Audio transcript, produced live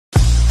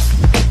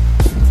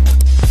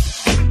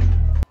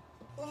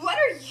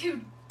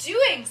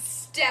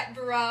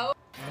bro.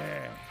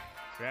 Yeah,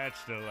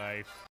 that's the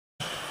life.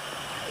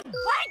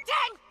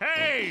 Plankton!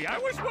 Hey, I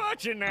was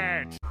watching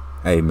that.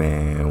 Hey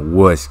man,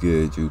 what's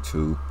good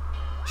YouTube?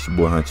 It's your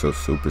boy HUNCHO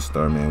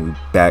Superstar, man. We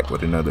back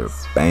with another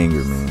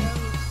banger, man.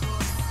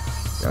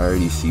 Y'all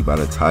already see by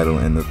the title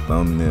and the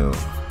thumbnail.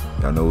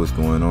 Y'all know what's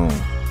going on.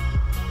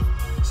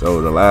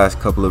 So the last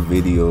couple of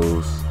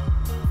videos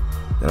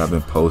that I've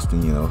been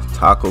posting, you know,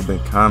 Taco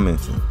been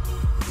commenting,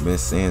 been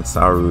saying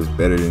Saru is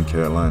better than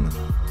Carolina.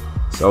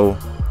 So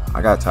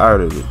I got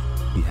tired of it.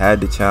 He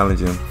had to challenge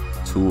him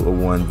to a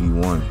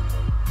 1v1.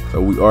 So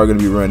we are gonna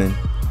be running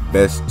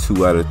best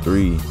 2 out of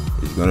 3.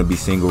 It's gonna be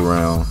single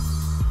round,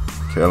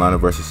 Carolina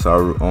versus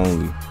Saru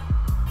only.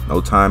 No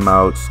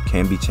timeouts,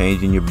 can't be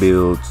changing your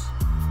builds.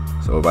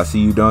 So if I see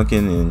you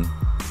dunking and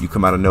you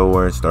come out of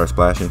nowhere and start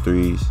splashing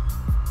threes,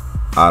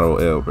 auto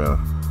L, bro.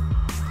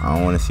 I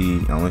don't want to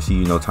see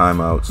you no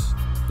timeouts.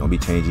 Don't be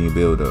changing your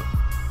build up.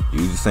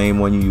 Use the same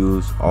one you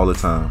use all the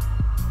time.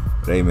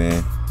 But hey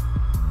man,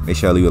 make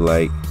sure y'all leave a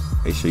like.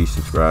 Make sure you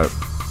subscribe.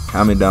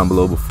 Comment down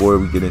below before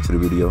we get into the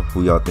video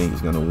who y'all think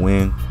is gonna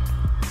win.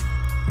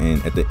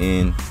 And at the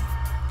end,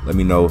 let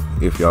me know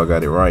if y'all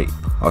got it right.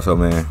 Also,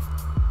 man,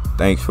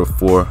 thanks for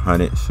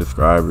 400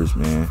 subscribers,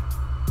 man.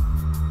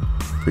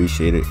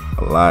 Appreciate it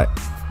a lot.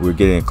 We're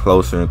getting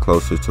closer and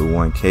closer to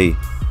 1K.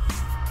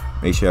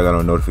 Make sure y'all got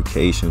on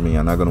notifications, man.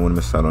 Y'all not gonna want to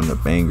miss out on the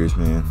bangers,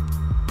 man.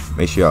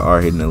 Make sure y'all are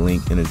hitting the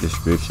link in the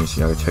description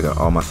so y'all can check out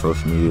all my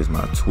social medias,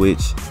 my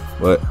Twitch.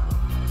 But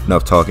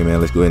enough talking, man.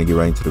 Let's go ahead and get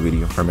right into the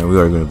video. All right, man, we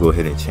are gonna go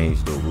ahead and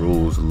change the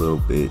rules a little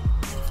bit.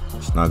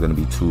 It's not gonna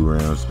be 2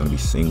 rounds, it's gonna be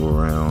single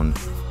round.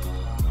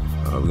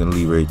 We're gonna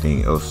leave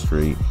everything else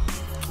straight.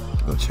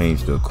 We're gonna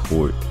change the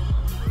court.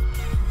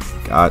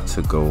 Got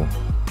to go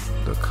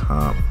the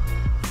comp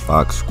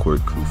Fox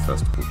Court Crew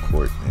Festival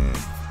court, man.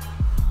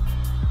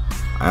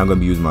 I am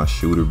gonna be using my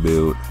shooter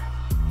build.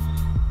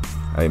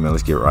 Hey man,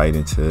 let's get right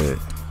into it.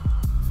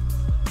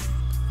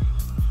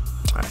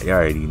 Alright, you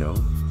already know.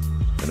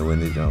 Gonna win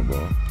this jump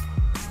ball.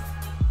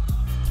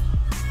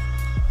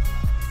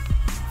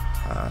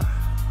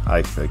 I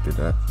expected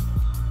that.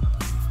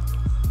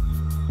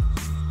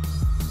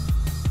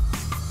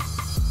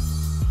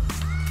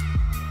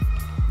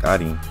 Got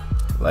him.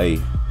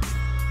 Lay.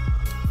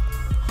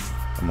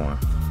 Come on.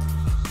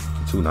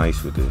 I'm too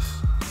nice with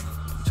this.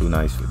 I'm too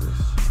nice with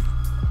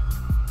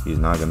this. He's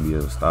not gonna be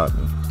able to stop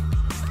me.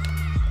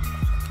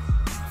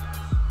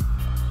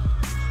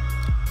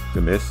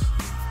 Good miss.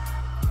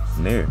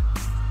 I'm there.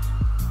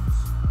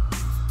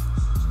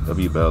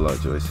 W bail out,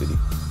 Joy City.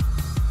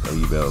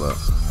 W bail out.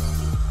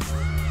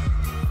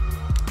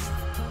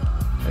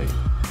 Hey,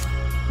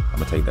 I'm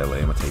gonna take that lay.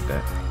 I'm gonna take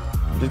that.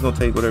 I'm just gonna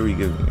take whatever you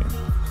give me, man.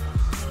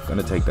 I'm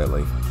gonna take that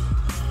lay.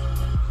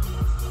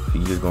 If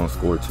you just gonna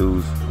score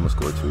 2s, I'm gonna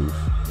score 2s.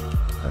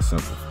 That's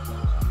simple.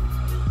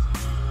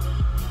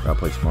 Gotta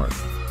play smart.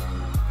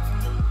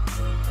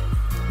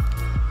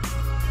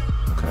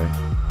 Okay.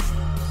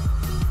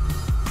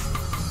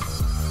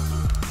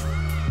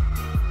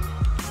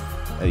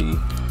 Hey.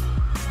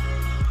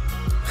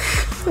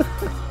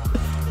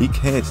 He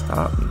can't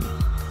stop me.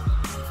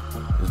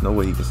 There's no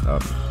way he can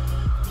stop me.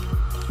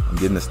 I'm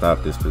getting to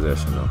stop this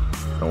possession though.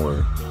 Don't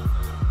worry.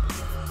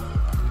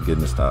 I'm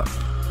getting to stop.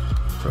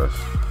 Trust.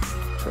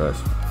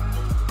 Trust.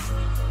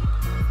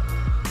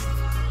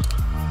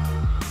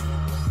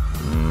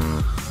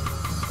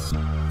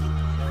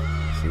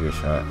 See your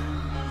shot.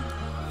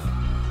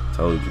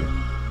 Told you.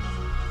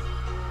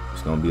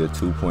 It's gonna be a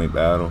 2-point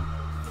battle.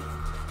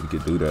 We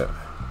could do that.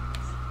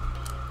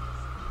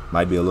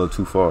 Might be a little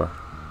too far.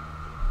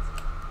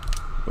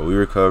 But we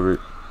recovered.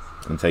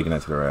 I'm taking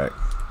that to the rack.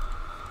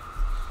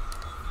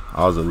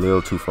 I was a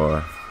little too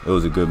far. It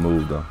was a good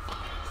move though.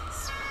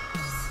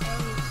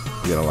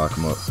 We gotta lock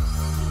him up.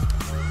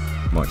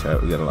 Come on,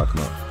 chat. We gotta lock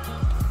him up.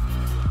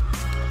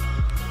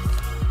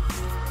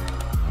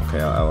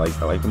 Okay, I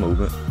like the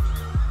movement.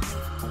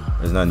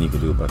 There's nothing you can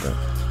do about that.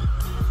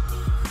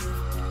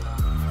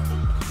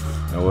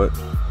 You know what?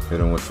 Hit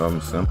him with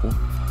something simple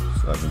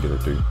so I can get a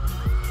 3.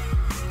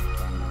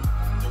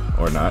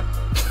 Or not.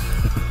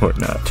 Or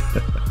not.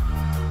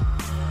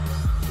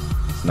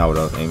 It's not what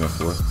I was aiming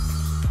for.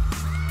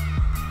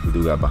 We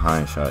do got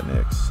behind shot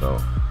next,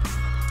 so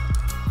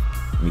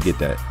let me get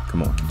that.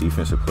 Come on,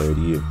 defensive player of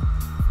the year.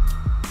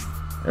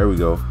 There we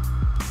go.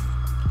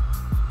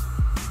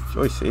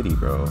 Joy City,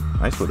 bro.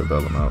 Nice way to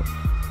bail him out.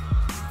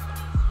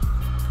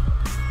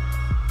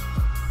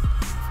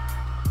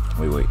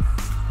 Wait.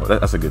 Oh,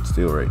 that's a good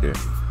steal right there.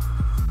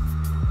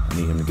 I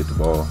need him to get the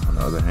ball on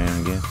the other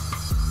hand again.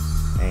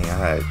 Dang,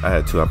 I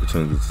had 2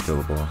 opportunities to steal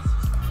the ball.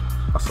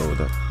 I sold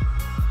that.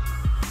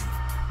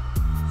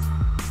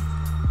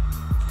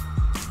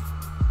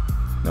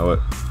 You know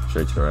what?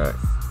 Straight to the rack.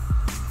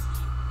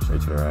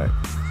 Straight to the rack.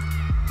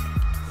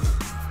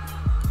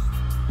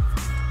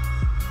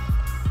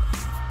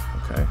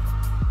 Okay.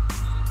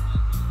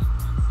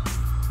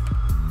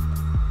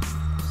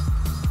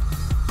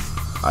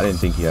 I didn't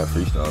think he had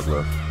freestyles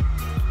left.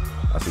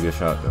 That's a good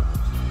shot though.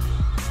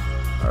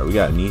 Alright, we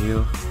got knee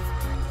heel.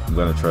 I'm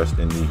gonna trust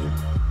in knee heel.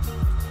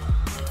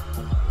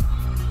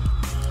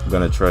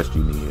 gonna trust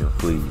you, Nia.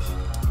 Please.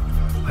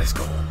 Let's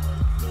go.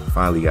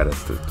 Finally got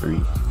us to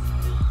 3.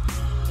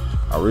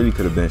 I really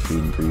could have been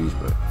shooting 3s,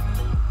 but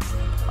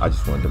I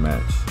just wanted to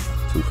match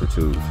 2 for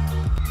 2s.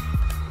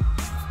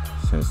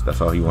 Since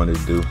that's all he wanted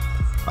to do,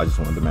 I just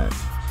wanted to match.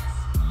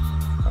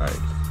 All right,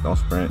 don't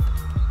sprint.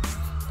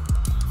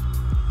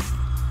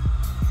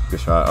 Good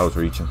shot. I was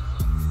reaching.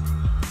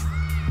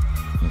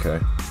 Okay.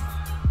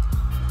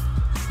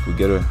 We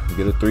get a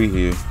 3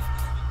 here.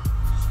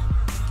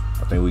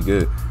 I think we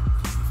good.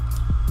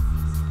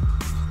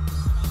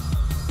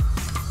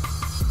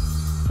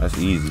 That's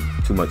easy.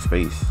 Too much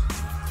space.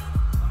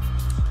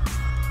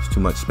 It's too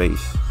much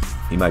space.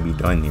 He might be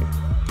done here.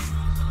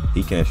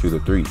 He can't shoot a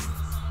 3.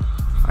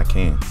 I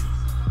can.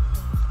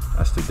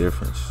 That's the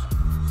difference.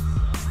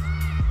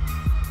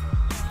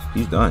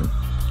 He's done.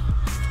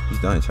 He's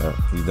done, chat.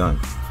 He's done.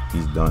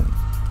 He's done.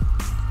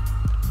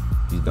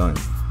 He's done.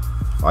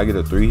 If I get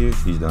a 3 here,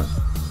 he's done.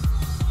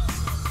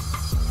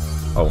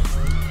 Oh,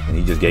 and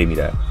he just gave me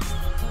that.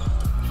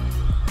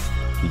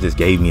 He just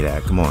gave me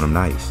that. Come on, I'm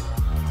nice.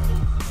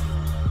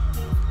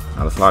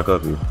 Now let's lock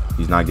up here.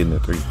 He's not getting a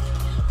 3.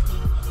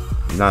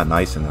 He's not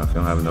nice enough. He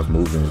don't have enough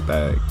moves in his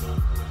bag.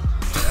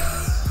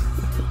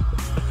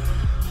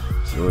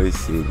 Joy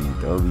City,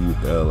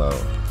 WL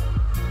out.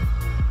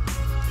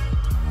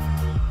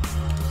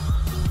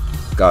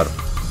 Got him.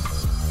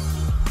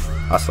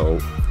 I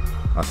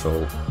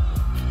sold.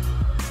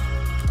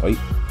 Wait,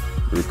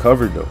 we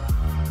recovered though.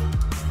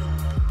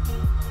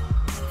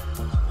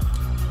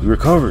 We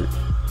recovered.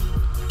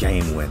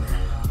 Game winner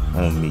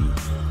on me.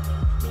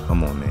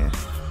 Come on, man.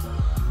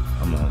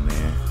 Come on,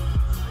 man.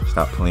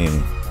 Stop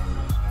playing.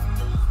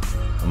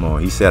 Come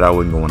on. He said I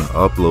wasn't going to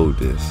upload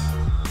this.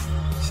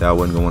 He said I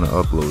wasn't going to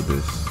upload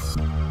this.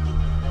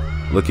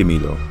 Look at me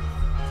though.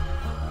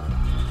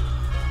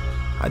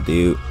 I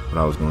did what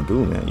I was going to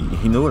do, man.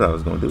 He knew what I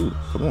was going to do.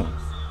 Come on.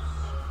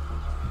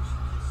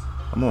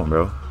 Come on,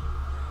 bro.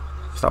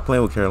 Stop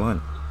playing with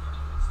Carolina.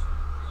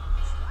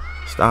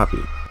 Stop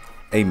it.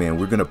 Hey, man,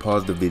 we're going to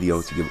pause the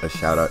video to give a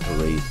shout out to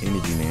Raise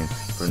Energy, man,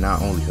 for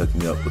not only hooking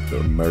me up with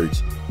the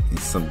merch and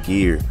some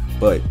gear,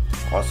 but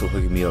also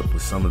hooking me up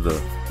with some of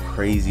the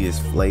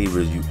craziest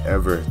flavors you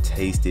ever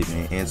tasted,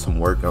 man, and some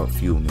workout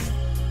fuel, man.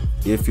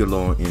 If you're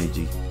low on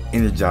energy,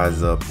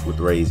 energize up with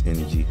Raise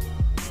Energy.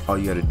 All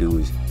you got to do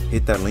is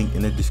hit that link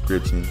in the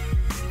description,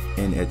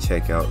 and at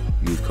checkout,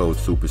 use code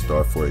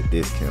SUPERSTAR for a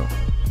discount.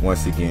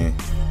 Once again,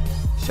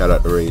 shout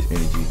out to Raise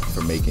Energy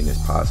for making this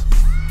possible.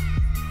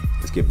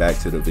 Let's get back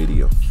to the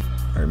video.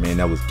 All right, man,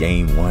 that was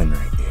game 1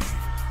 right there.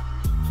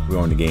 We're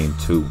on to game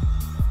 2.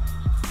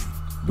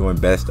 Doing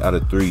best out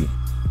of 3.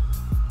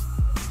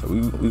 So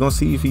we gonna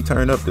see if he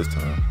turned up this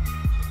time.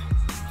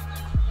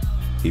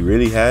 He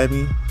really had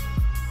me.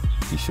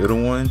 He should have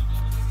won,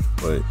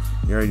 but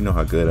you already know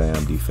how good I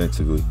am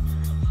defensively.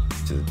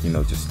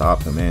 Just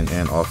stop him and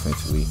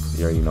offensively.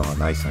 You already know how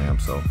nice I am,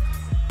 so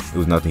it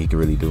was nothing he could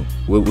really do.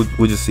 We'll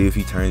just see if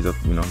he turns up.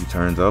 He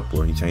turns up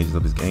or he changes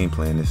up his game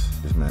plan this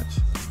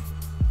match.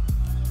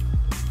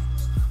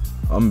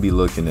 I'm gonna be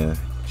looking to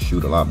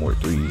shoot a lot more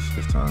 3s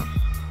this time,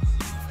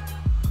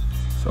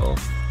 so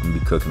I'm gonna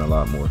be cooking a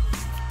lot more.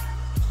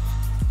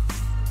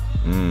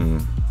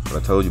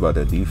 But I told you about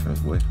that defense,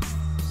 boy.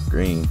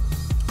 Green.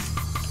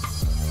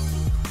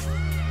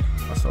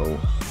 I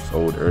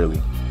sold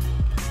early.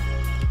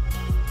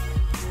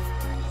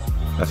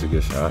 That's a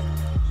good shot.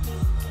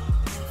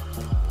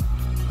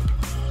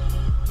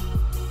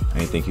 I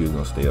didn't think he was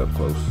gonna stay up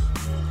close.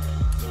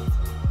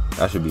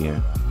 That should be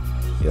in.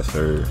 Yes,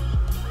 sir.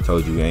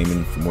 Told you,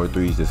 aiming for more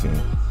 3s this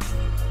game.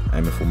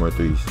 Aiming for more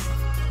 3s. So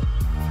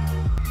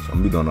I'm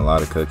gonna be doing a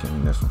lot of cooking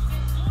in this one.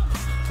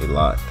 A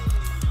lot.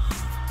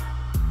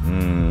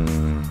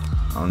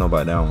 I don't know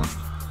about that one.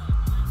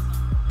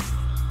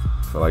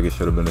 Feel like it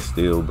should have been a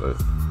steal, but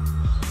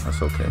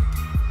that's okay.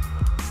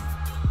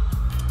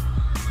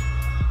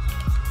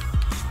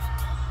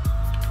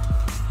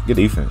 Good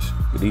defense.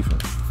 Good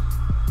defense.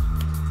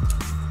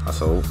 I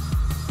sold.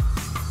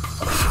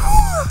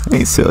 I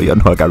ain't sell. Y'all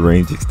know I got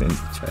range extender.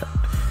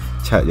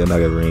 Chat, y'all know I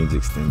got range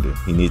extender.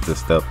 He needs to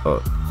step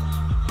up.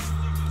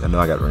 Y'all know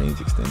I got range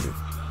extender.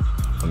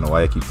 I don't know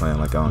why I keep playing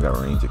like I don't got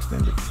range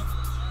extender.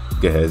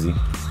 Good hezzy.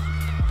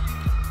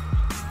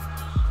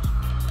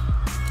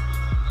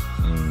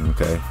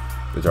 Okay.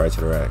 Good right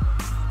to the rack.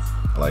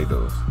 I like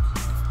those.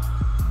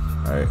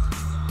 Alright.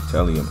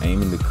 Telling you, I'm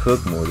aiming to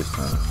cook more this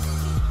time.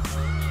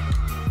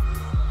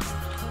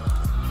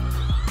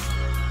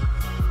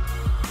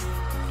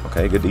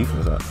 Okay, good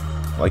defense. I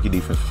like your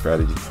defensive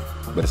strategy,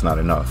 but it's not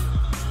enough.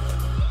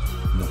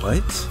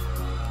 What?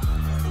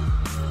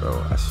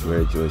 Bro, I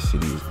swear Joy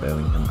City is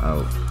bailing him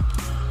out.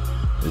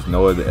 There's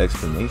no other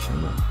explanation,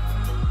 bro.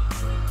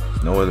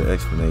 There's no other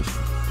explanation.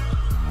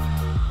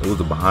 It was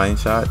a behind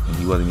shot, and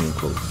he wasn't even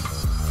close.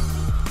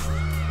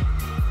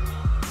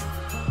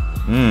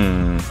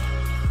 I'm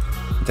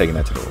taking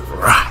that to the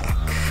rack.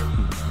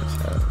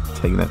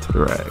 Taking that to the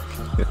rack.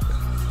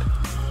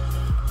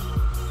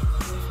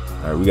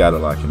 Alright, we gotta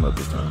lock him up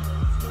this time.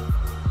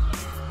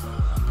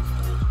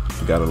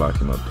 We gotta lock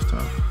him up this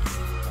time.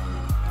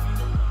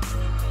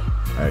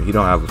 Alright, he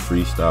don't have a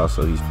freestyle,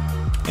 so he's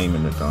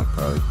aiming the dunk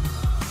probably.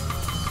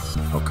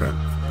 Okay,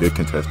 good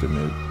contested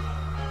mid.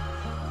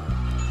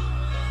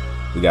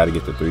 We got to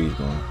get the threes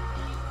going.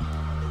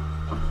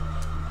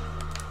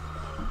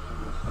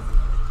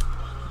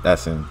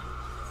 That's in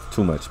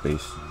too much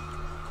space.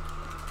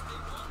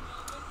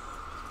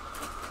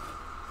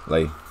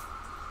 Lay.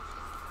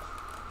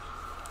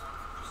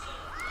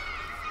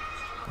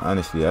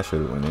 Honestly, I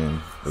should have went in.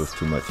 It was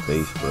too much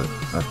space, but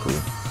that's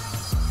cool.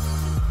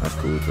 That's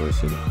cool, Joy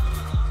City.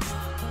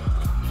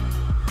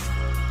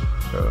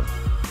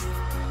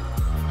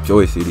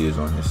 Joy City is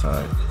on his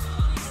side.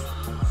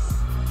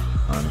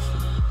 Honestly.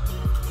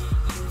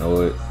 You know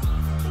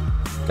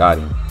what? Got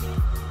him.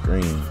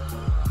 Green.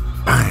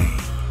 Bang.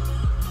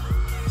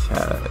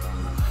 Chad.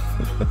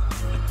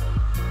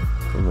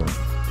 Come on.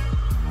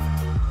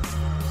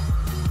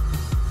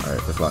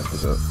 Alright, let's lock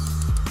this up.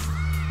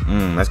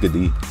 That's good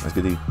D. That's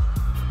good D.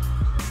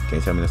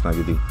 Can't tell me that's not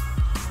good D.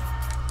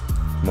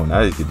 Come on,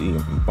 that is good D.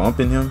 I'm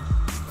bumping him.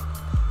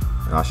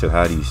 And I should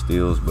have these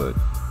steals, but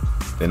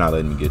they're not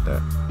letting me get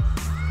that.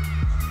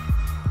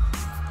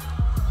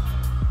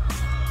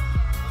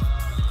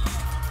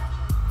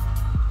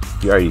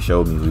 He already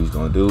showed me what he's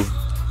gonna do.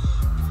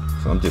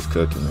 So I'm just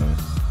cooking, man.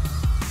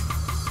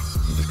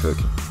 I'm just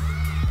cooking.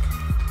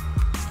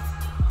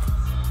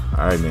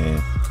 Alright, man.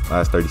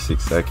 Last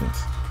 36 seconds.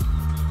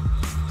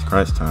 It's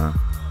crunch time.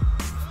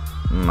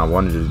 I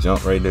wanted to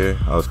jump right there.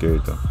 I was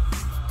scared though.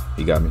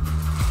 He got me.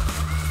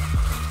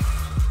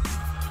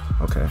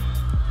 Okay.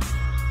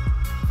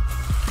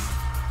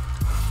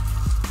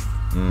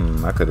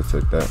 I could have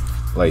took that.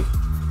 Like,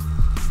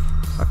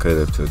 I could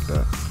have took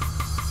that.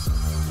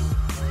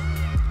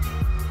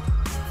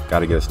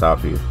 Gotta get a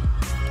stop here.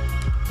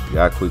 We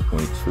got quick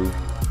point 2.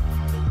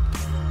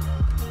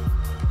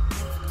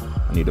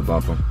 I need to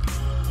bump him.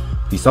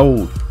 He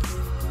sold.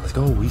 Let's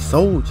go. He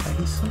sold, Chad.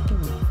 He sold.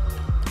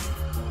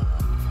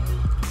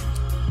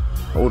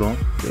 Hold on.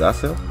 Did I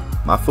sell?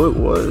 My foot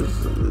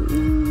was a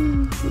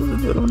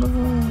bit on the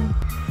line.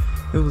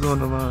 It was on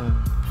the line.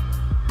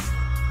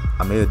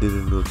 I may have did it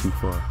a little too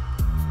far.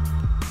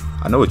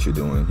 I know what you're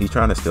doing. He's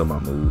trying to steal my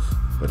moves,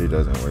 but it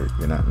doesn't work.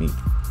 You're not me.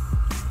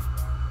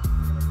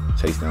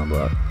 Chase down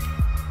block.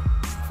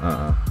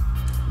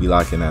 We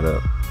locking that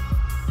up.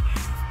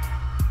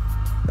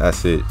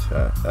 That's it,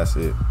 chat. That's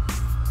it.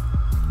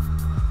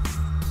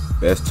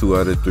 Best 2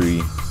 out of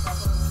 3.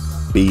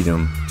 Beat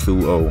him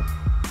 2-0.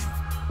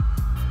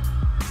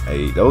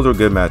 Hey, those were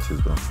good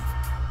matches though.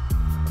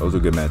 Those were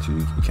good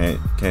matches. You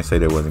can't say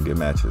there wasn't good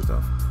matches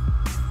though.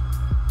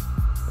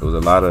 There was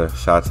a lot of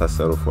shots I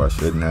settled for I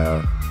shouldn't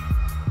have.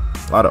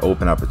 A lot of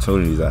open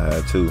opportunities I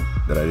had too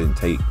that I didn't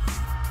take.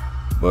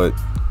 But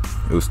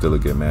it was still a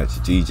good match.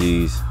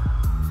 GG's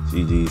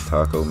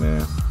Taco,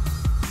 man.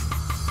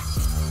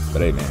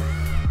 But hey,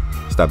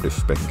 man, stop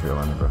disrespecting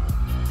Carolina, bro.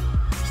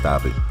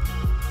 Stop it.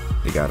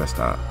 They gotta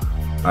stop.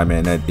 Alright,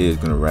 man, that is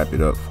gonna wrap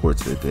it up for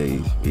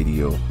today's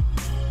video.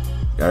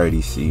 You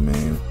already see,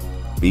 man.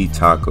 Beat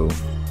Taco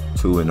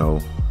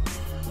 2-0.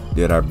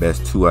 Did our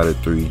best 2 out of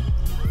 3,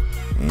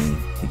 and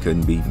he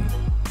couldn't beat me.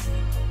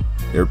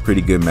 They were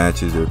pretty good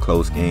matches. They were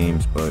close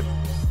games, but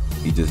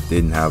he just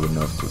didn't have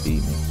enough to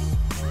beat me.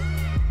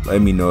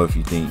 Let me know if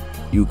you think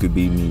you could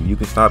beat me. You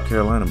can stop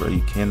Carolina, bro.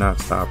 You cannot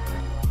stop them.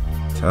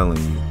 I'm telling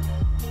you,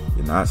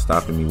 you're not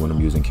stopping me when I'm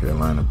using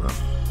Carolina, bro.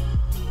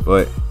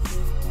 But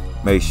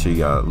make sure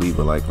y'all leave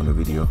a like on the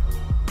video.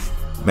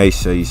 Make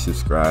sure you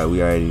subscribe.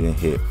 We already done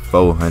hit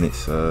 400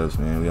 subs,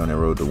 man. We on that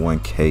road to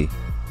 1K.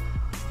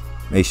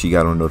 Make sure you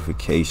got on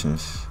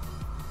notifications.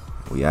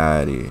 We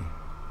out here.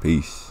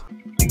 Peace.